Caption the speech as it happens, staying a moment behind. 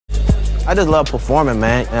I just love performing,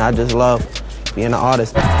 man, and I just love being an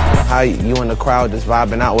artist. How you and the crowd just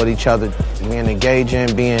vibing out with each other, being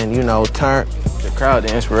engaging, being, you know, turned. The crowd,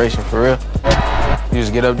 the inspiration, for real. You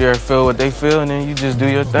just get up there and feel what they feel, and then you just do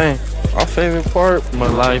your thing. My favorite part, my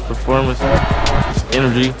live performance,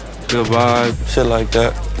 energy, good vibe, shit like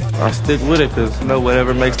that. I stick with it, because, you know,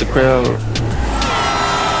 whatever makes the crowd.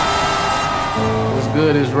 What's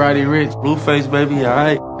good, it's Roddy Ricch. Blueface, baby, all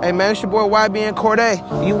right? Hey, man, it's your boy YBN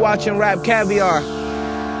Cordae. You watching Rap Caviar.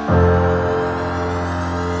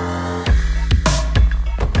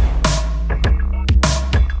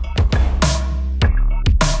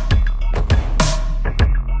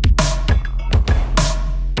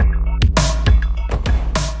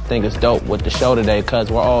 I think it's dope with the show today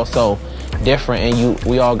because we're all so different and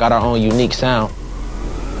we all got our own unique sound.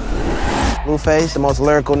 Blueface, the most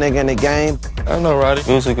lyrical nigga in the game. I know Roddy.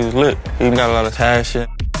 Music is lit. He got a lot of passion.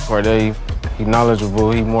 Cordae, he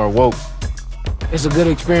knowledgeable, he more woke. It's a good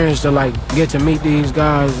experience to like get to meet these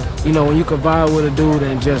guys. You know, when you can vibe with a dude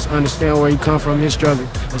and just understand where you come from, his struggle,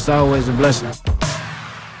 it's always a blessing.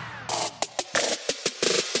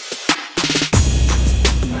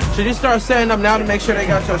 Should you start setting up now to make sure they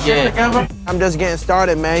got your shit together? I'm just getting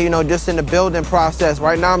started, man, you know, just in the building process.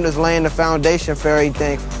 Right now, I'm just laying the foundation for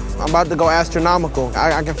everything. I'm about to go astronomical.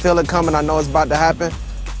 I can feel it coming. I know it's about to happen.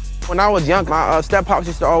 When I was young, my step-pops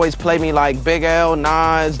used to always play me like Big L,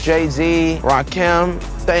 Nas, Jay-Z, Rakim,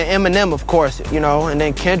 Eminem, of course, you know, and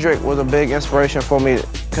then Kendrick was a big inspiration for me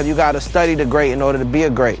because you got to study the great in order to be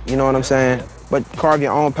a great, you know what I'm saying? But carve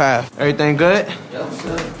your own path. Everything good? Yep,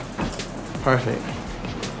 good. Perfect.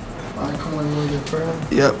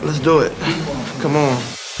 Yep, let's do it. Come on.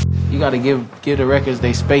 You got to give the records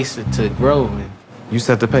they space to grow, man. You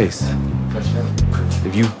set the pace.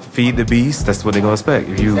 If you feed the beast, that's what they're gonna expect.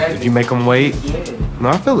 If you make them wait, no,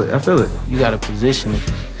 I feel it. You gotta position it.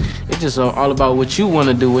 It's just all about what you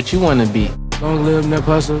wanna do, what you wanna be. Long live Nip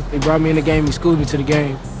Hustle. He brought me in the game, he schooled me to the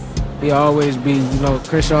game. He'll always be, you know,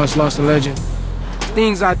 Crenshaw's lost a legend.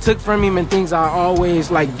 Things I took from him and things I always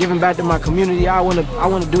like giving back to my community. I wanna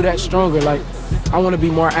do that stronger. Like I wanna be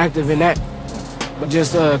more active in that. But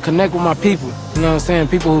just connect with my people. You know what I'm saying?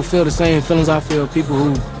 People who feel the same feelings I feel. People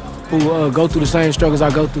who go through the same struggles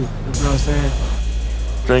I go through. You know what I'm saying?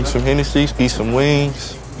 Drink some Hennessy, eat some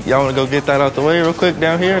wings. Y'all wanna go get that out the way real quick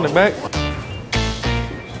down here in the back?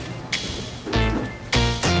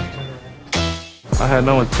 I had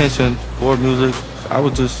no intention for music. I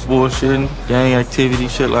was just bullshitting, gang activity,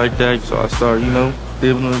 shit like that. So I started, you know,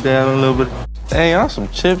 dibbing on the dad a little bit. Dang, y'all some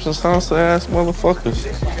chips and salsa ass motherfuckers.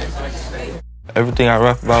 Everything I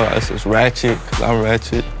rap about is just ratchet, cause I'm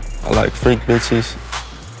ratchet. I like freak bitches.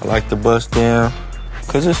 I like to bust down,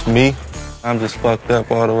 cause it's me. I'm just fucked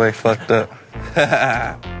up all the way fucked up. So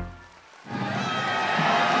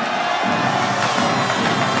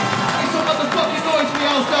what the fuck you doing to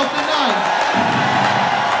yourself tonight?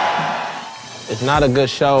 It's not a good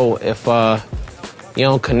show if you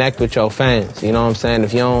don't connect with your fans, you know what I'm saying?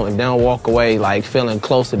 If they don't walk away like feeling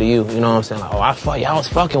closer to you, you know what I'm saying? Like, oh, I was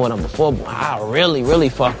fucking with them before, but I really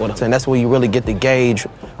fuck with them. And that's where you really get to gauge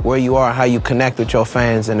where you are, how you connect with your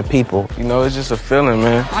fans and the people. You know, it's just a feeling,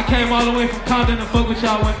 man. I came all the way from Compton to fuck with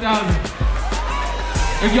y'all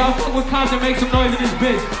 1000. If y'all fuck with Compton, make some noise in this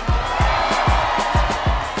bitch.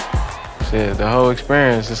 Shit, the whole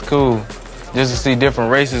experience is cool. Just to see different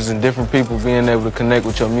races and different people being able to connect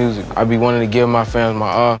with your music. I be wanting to give my fans my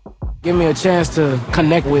all. Give me a chance to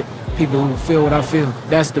connect with people who feel what I feel.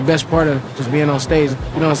 That's the best part of just being on stage.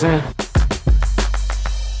 You know what I'm saying?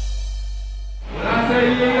 When I say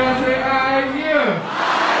yeah, you gotta say yeah.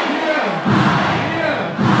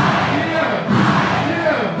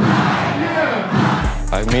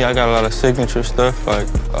 Like me, I got a lot of signature stuff. Like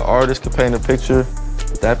an artist can paint a picture.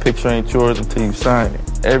 That picture ain't yours until you sign it.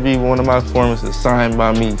 Every one of my performances is signed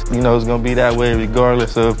by me. You know, it's gonna be that way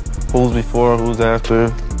regardless of who's before, who's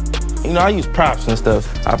after. You know, I use props and stuff.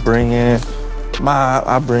 I bring in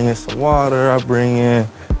some water, I bring in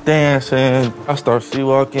dancing. I start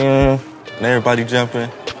sea-walking, and everybody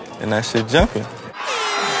jumping, and that shit jumping.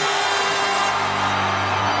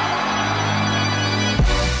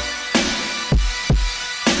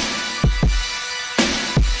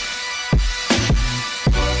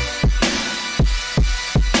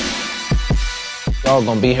 Y'all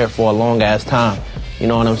gonna be here for a long ass time. You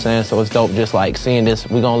know what I'm saying? So it's dope just like seeing this.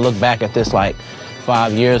 We're gonna look back at this like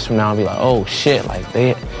 5 years from now and be like, oh shit, like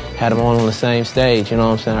they had them on the same stage, you know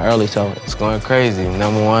what I'm saying, early. So it's going crazy.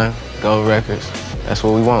 #1, gold records. That's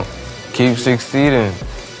what we want. Keep succeeding.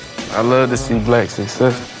 I love to see black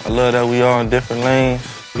success. I love that we all in different lanes.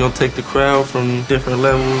 We're gonna take the crowd from different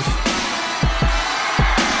levels.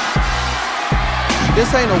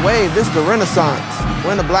 This ain't a wave, this the Renaissance.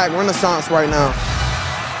 We're in the black Renaissance right now.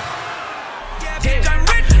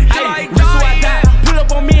 Pull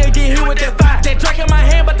up on me and get hit with that fire. That Drac in my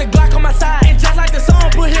hand, but the Glock on my side.